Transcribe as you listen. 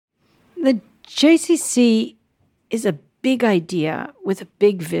The JCC is a big idea with a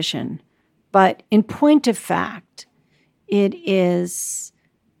big vision, but in point of fact, it is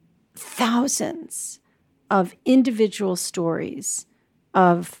thousands of individual stories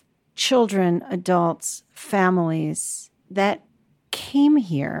of children, adults, families that came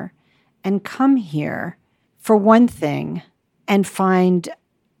here and come here for one thing and find,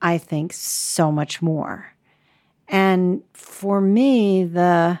 I think, so much more. And for me,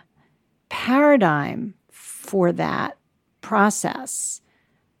 the paradigm for that process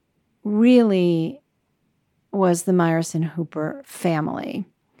really was the Meyerson Hooper family.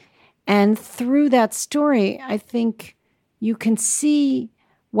 And through that story, I think you can see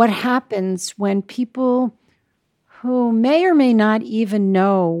what happens when people who may or may not even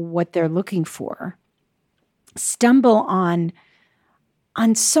know what they're looking for stumble on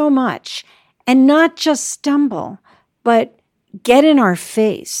so much, and not just stumble, but get in our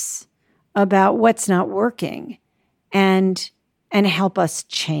face about what's not working and help us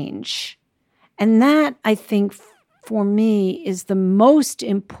change. And that, I think, for me, is the most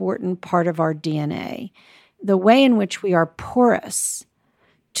important part of our DNA, the way in which we are porous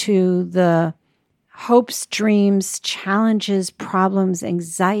to the hopes, dreams, challenges, problems,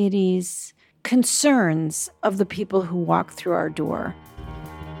 anxieties, concerns of the people who walk through our door.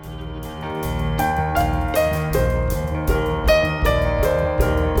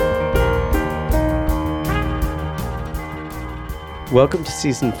 Welcome to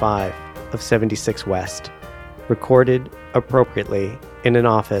Season 5 of 76 West, recorded appropriately in an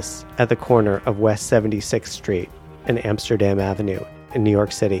office at the corner of West 76th Street and Amsterdam Avenue in New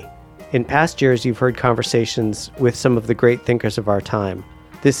York City. In past years, you've heard conversations with some of the great thinkers of our time.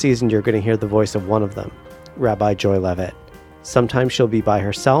 This season, you're going to hear the voice of one of them, Rabbi Joy Levitt. Sometimes she'll be by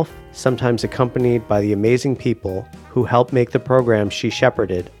herself, sometimes accompanied by the amazing people who helped make the program she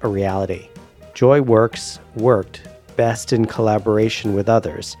shepherded a reality. Joy worked best in collaboration with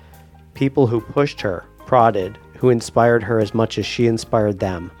others, people who pushed her, prodded, who inspired her as much as she inspired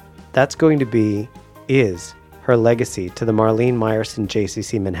them. That's going to is her legacy to the Marlene Meyerson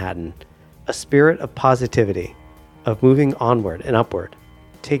JCC Manhattan, a spirit of positivity, of moving onward and upward,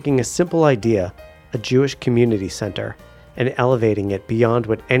 taking a simple idea, a Jewish community center, and elevating it beyond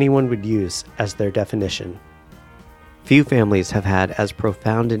what anyone would use as their definition. Few families have had as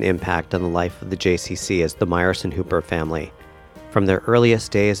profound an impact on the life of the JCC as the Meyerson Hooper family. From their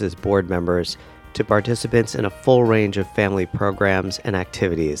earliest days as board members to participants in a full range of family programs and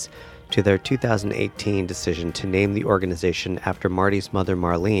activities, to their 2018 decision to name the organization after Marty's mother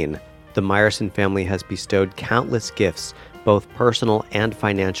Marlene, the Meyerson family has bestowed countless gifts, both personal and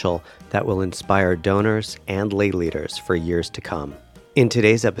financial, that will inspire donors and lay leaders for years to come. In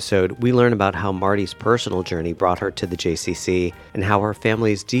today's episode, we learn about how Marty's personal journey brought her to the JCC and how her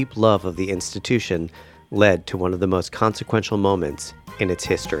family's deep love of the institution led to one of the most consequential moments in its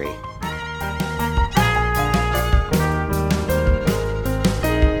history.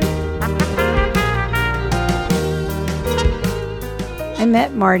 I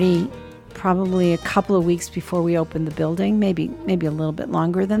met Marty probably a couple of weeks before we opened the building, maybe a little bit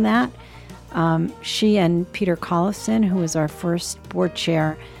longer than that. She and Peter Collison, who was our first board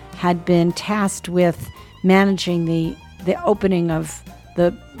chair, had been tasked with managing the opening of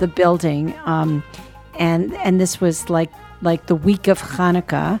the building, and this was like the week of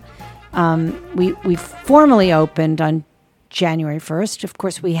Hanukkah. We formally opened on January 1st. Of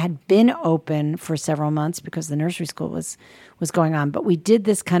course, we had been open for several months because the nursery school was going on, but we did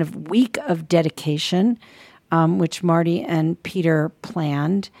this kind of week of dedication, which Marty and Peter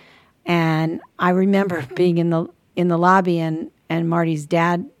planned. And I remember being in the lobby and Marty's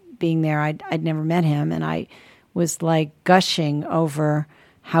dad being there. I'd never met him, and I was like gushing over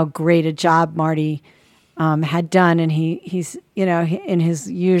how great a job Marty had done. And he's in his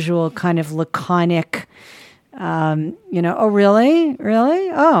usual kind of laconic, oh really,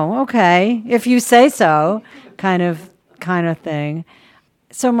 oh okay, if you say so, kind of thing.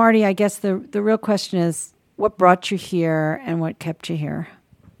 So Marty, I guess the real question is, what brought you here and what kept you here?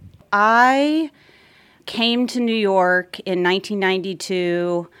 I came to New York in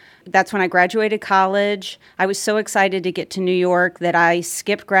 1992. That's when I graduated college. I was so excited to get to New York that I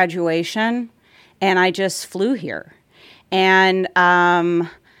skipped graduation and I just flew here. And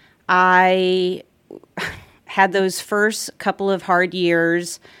I had those first couple of hard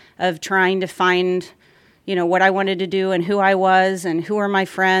years of trying to find what I wanted to do and who I was and who are my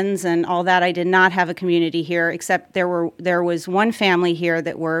friends and all that. I did not have a community here, except there was one family here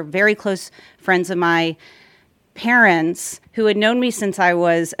that were very close friends of my parents who had known me since I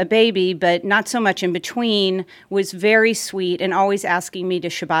was a baby, but not so much in between, was very sweet and always asking me to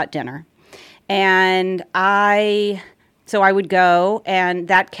Shabbat dinner. And so I would go, and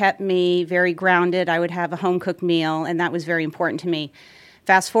that kept me very grounded. I would have a home-cooked meal, and that was very important to me.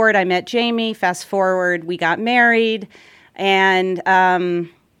 Fast forward, I met Jamie. Fast forward, we got married. And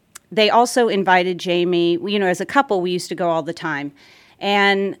they also invited Jamie. As a couple, we used to go all the time.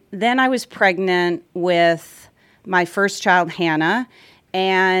 And then I was pregnant with my first child, Hannah,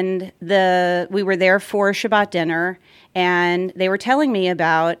 and we were there for Shabbat dinner, and they were telling me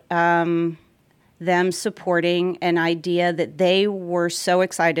about them supporting an idea that they were so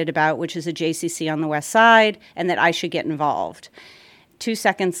excited about, which is a JCC on the West Side, and that I should get involved. 2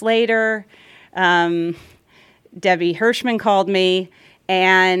 seconds later, Debbie Hirschman called me,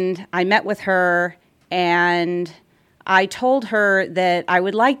 and I met with her, and I told her that I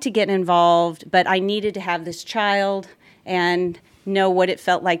would like to get involved, but I needed to have this child and know what it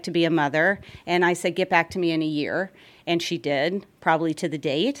felt like to be a mother. And I said, get back to me in a year. And she did, probably to the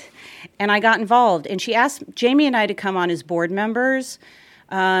date. And I got involved. And she asked Jamie and I to come on as board members.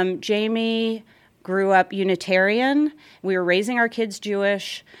 Jamie grew up Unitarian. We were raising our kids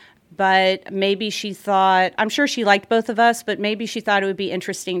Jewish. But maybe she thought, I'm sure she liked both of us, but maybe she thought it would be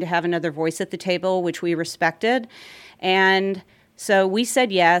interesting to have another voice at the table, which we respected. And so we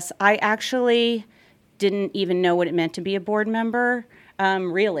said yes. I actually didn't even know what it meant to be a board member,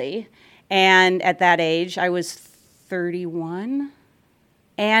 really. And at that age, I was 31.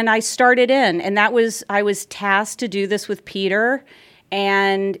 And I started in, and I was tasked to do this with Peter.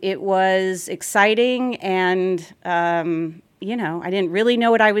 And it was exciting, and I didn't really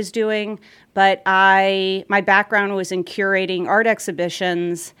know what I was doing, but my background was in curating art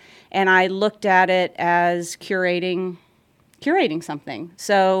exhibitions, and I looked at it as curating something.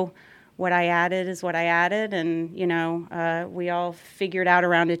 So what I added is what I added, and we all figured out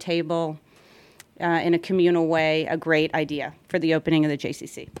around a table in a communal way a great idea for the opening of the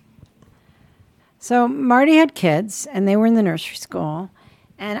JCC. So Marty had kids, and they were in the nursery school.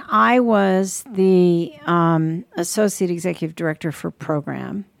 And I was the associate executive director for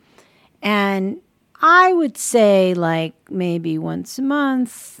program. And I would say maybe once a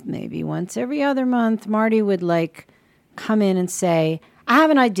month, maybe once every other month, Marty would come in and say, I have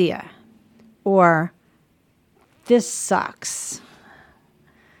an idea, or this sucks.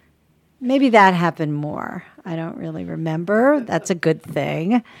 Maybe that happened more. I don't really remember. That's a good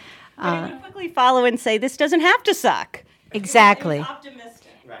thing. I would quickly follow and say, this doesn't have to suck. Exactly. It was optimistic.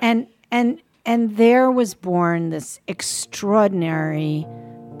 And there was born this extraordinary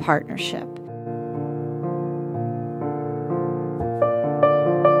partnership.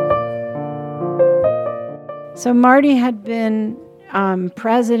 So Marty had been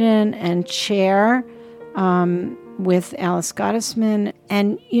president and chair with Alice Gottesman,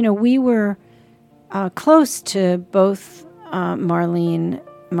 and we were close to both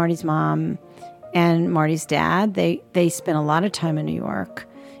Marty's mom, and Marty's dad. They spent a lot of time in New York.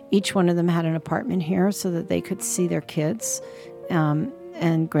 Each one of them had an apartment here so that they could see their kids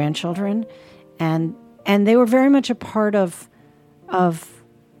and grandchildren, and they were very much a part of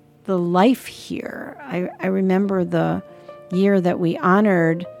the life here. I remember the year that we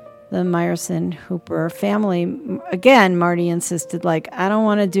honored the Meyerson Hooper family. Again, Marty insisted, I don't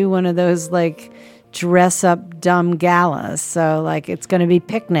want to do one of those dress up dumb galas. So it's going to be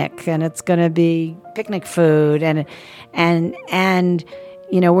picnic, and it's going to be picnic food, and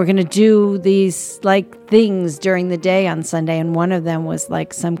we're going to do these things during the day on Sunday. And one of them was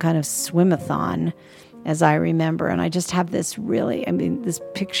some kind of swim-a-thon, as I remember. And I just have this this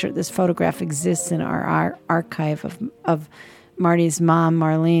picture, this photograph exists in our archive of Marty's mom,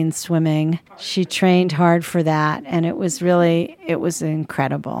 Marlene, swimming. She trained hard for that, and it was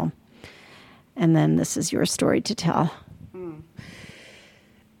incredible. And then this is your story to tell.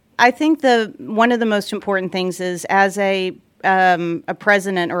 I think one of the most important things is, as a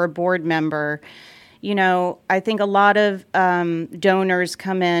president or a board member, I think a lot of donors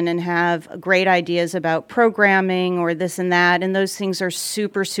come in and have great ideas about programming or this and that, and those things are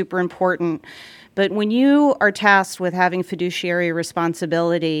super, super important. But when you are tasked with having fiduciary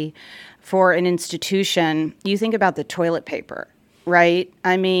responsibility for an institution, you think about the toilet paper, right?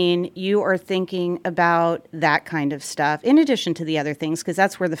 I mean, you are thinking about that kind of stuff, in addition to the other things, because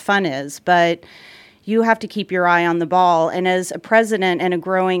that's where the fun is. But you have to keep your eye on the ball. And as a president and a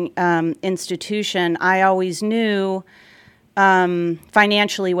growing institution, I always knew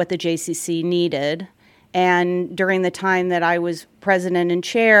financially what the JCC needed. And during the time that I was president and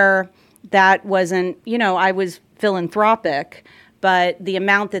chair, that wasn't, I was philanthropic, but the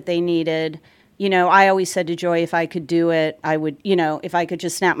amount that they needed, I always said to Joy, if I could do it, I would, if I could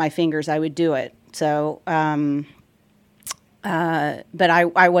just snap my fingers, I would do it. So but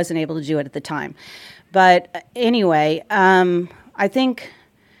I wasn't able to do it at the time. But anyway, I think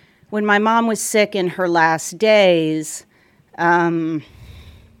when my mom was sick in her last days,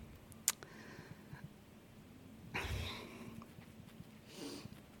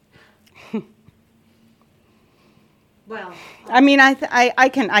 well, I mean, I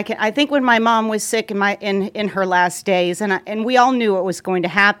think when my mom was sick in her last days, and we all knew what was going to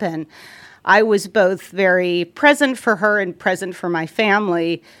happen, I was both very present for her and present for my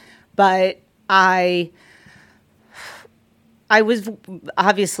family, but I was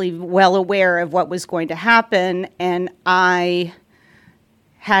obviously well aware of what was going to happen, and I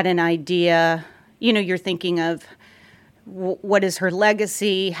had an idea. You know, you're thinking of what is her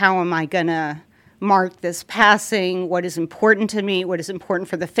legacy? How am I going to mark this passing? What is important to me? What is important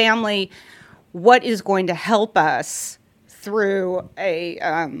for the family? What is going to help us through a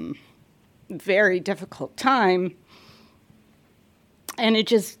very difficult time? And it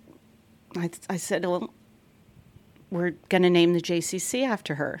just, I said, well, we're going to name the JCC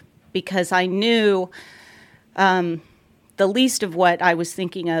after her, because I knew the least of what I was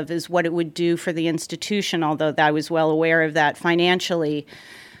thinking of is what it would do for the institution, although I was well aware of that financially.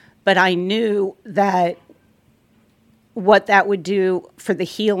 But I knew that what that would do for the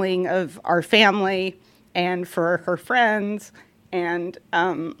healing of our family and for her friends. And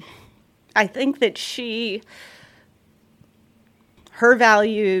I think that her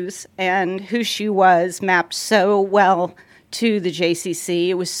values and who she was mapped so well to the JCC.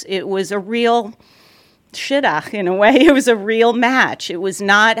 It was a real shidduch in a way. It was a real match. It was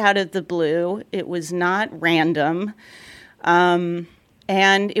not out of the blue. It was not random.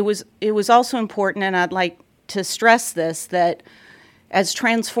 And it was also important, and I'd like to stress this, that as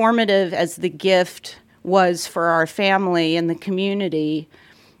transformative as the gift was for our family and the community,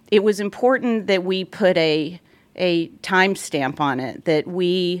 it was important that we put a timestamp on it, that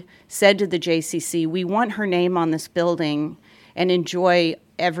we said to the JCC, we want her name on this building and enjoy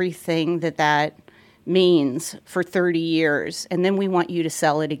everything that means for 30 years, and then we want you to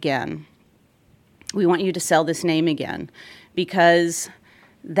sell it again. We want you to sell this name again, because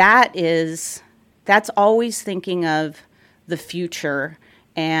that's always thinking of the future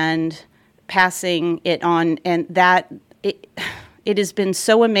and passing it on, and that it has been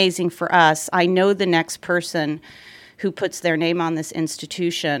so amazing for us. I know the next person who puts their name on this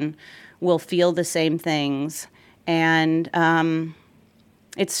institution will feel the same things, and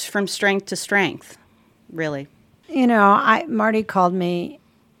it's from strength to strength, really. You know, Marty called me.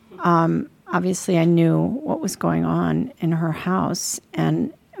 Obviously, I knew what was going on in her house,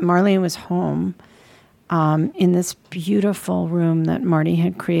 and Marlene was home in this beautiful room that Marty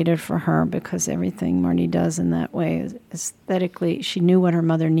had created for her, because everything Marty does in that way is aesthetically, she knew what her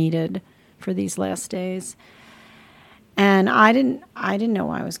mother needed for these last days. And I didn't know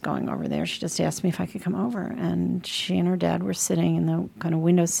why I was going over there. She just asked me if I could come over, and she and her dad were sitting in the kind of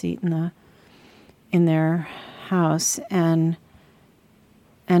window seat in their house, and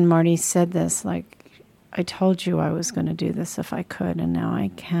Marty said this, like, I told you I was going to do this if I could, and now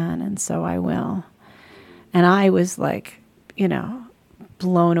I can, and so I will. And I was like, you know,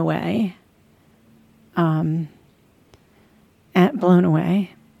 blown away, and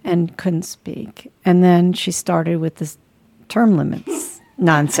couldn't speak. And then she started with this term limits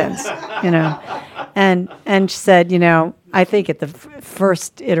nonsense, you know, and she said, you know, I think at the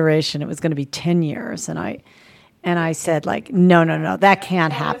first iteration it was going to be 10 years, and I said, like, no, that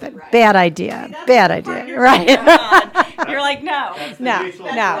can't happen. Bad idea, right? You're like, no.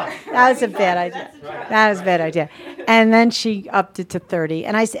 That was a bad idea. That was a bad idea. And then she upped it to 30.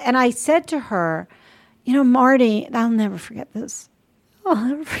 And I said to her, you know, Marty, I'll never forget this.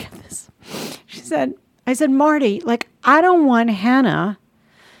 I said, Marty, like, I don't want Hannah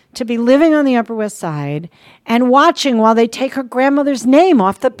to be living on the Upper West Side and watching while they take her grandmother's name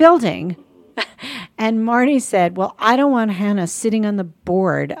off the building. And Marty said, well, I don't want Hannah sitting on the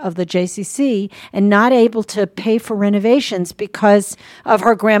board of the JCC and not able to pay for renovations because of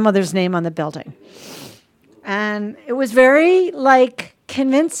her grandmother's name on the building. And it was very, like,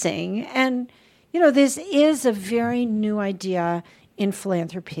 convincing. And, you know, this is a very new idea in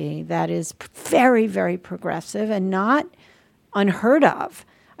philanthropy that is very, very progressive and not unheard of.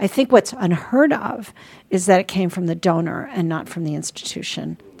 I think what's unheard of is that it came from the donor and not from the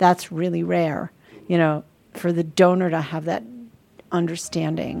institution. That's really rare, you know, for the donor to have that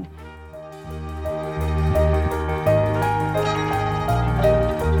understanding.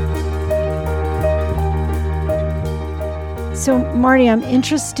 So, Marty, I'm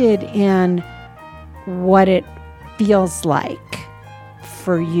interested in what it feels like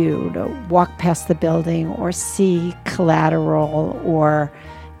for you to walk past the building or see collateral, or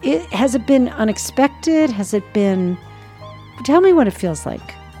has it been unexpected? Has it been, tell me what it feels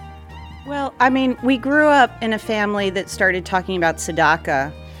like. Well, I mean, we grew up in a family that started talking about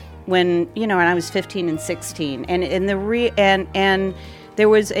tzedakah when I was 15 and 16, and there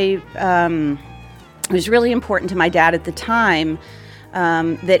was it was really important to my dad at the time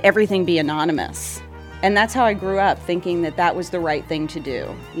that everything be anonymous. And that's how I grew up, thinking that was the right thing to do.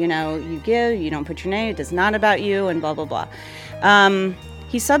 You give, you don't put your name, it's not about you, and blah, blah, blah.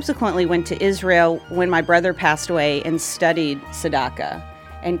 He subsequently went to Israel when my brother passed away and studied tzedakah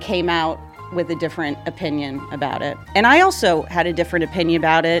and came out with a different opinion about it. And I also had a different opinion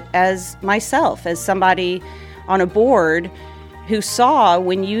about it as myself, as somebody on a board who saw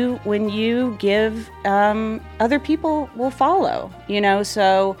when you give, other people will follow,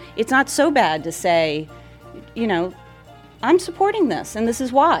 so it's not so bad to say, I'm supporting this and this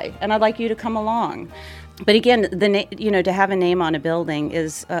is why, and I'd like you to come along. But again, to have a name on a building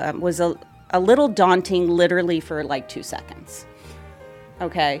was a little daunting, literally for like 2 seconds.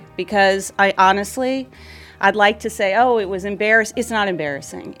 Okay, because I'd like to say, oh, it was embarrassing. It's not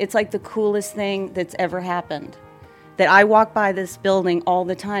embarrassing. It's like the coolest thing that's ever happened. That I walk by this building all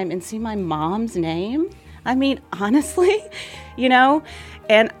the time and see my mom's name. I mean, honestly, and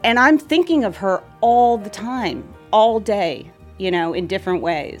I'm thinking of her all the time, all day, in different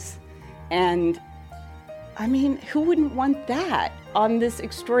ways. And I mean, who wouldn't want that on this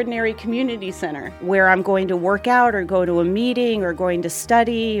extraordinary community center where I'm going to work out or go to a meeting or going to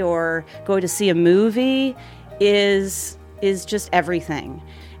study or go to see a movie is just everything.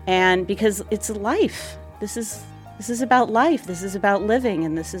 And because it's life. This is about life. This is about living,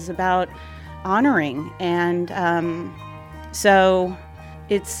 and this is about honoring. And so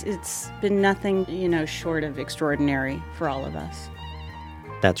it's been nothing, short of extraordinary for all of us.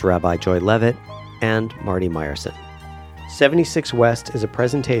 That's Rabbi Joy Levitt and Marty Meyerson. 76 West is a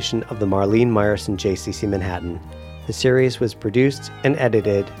presentation of the Marlene Meyerson JCC Manhattan. The series was produced and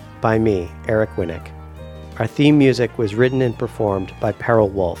edited by me, Eric Winnick. Our theme music was written and performed by Peril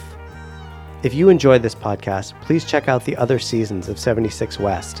Wolf. If you enjoyed this podcast, please check out the other seasons of 76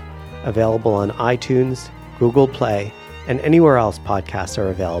 West, available on iTunes, Google Play, and anywhere else podcasts are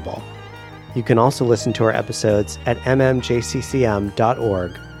available. You can also listen to our episodes at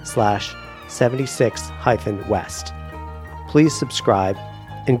mmjccm.org/76-West. Please subscribe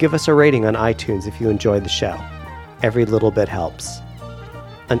and give us a rating on iTunes if you enjoyed the show. Every little bit helps.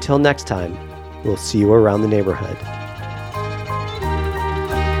 Until next time, we'll see you around the neighborhood.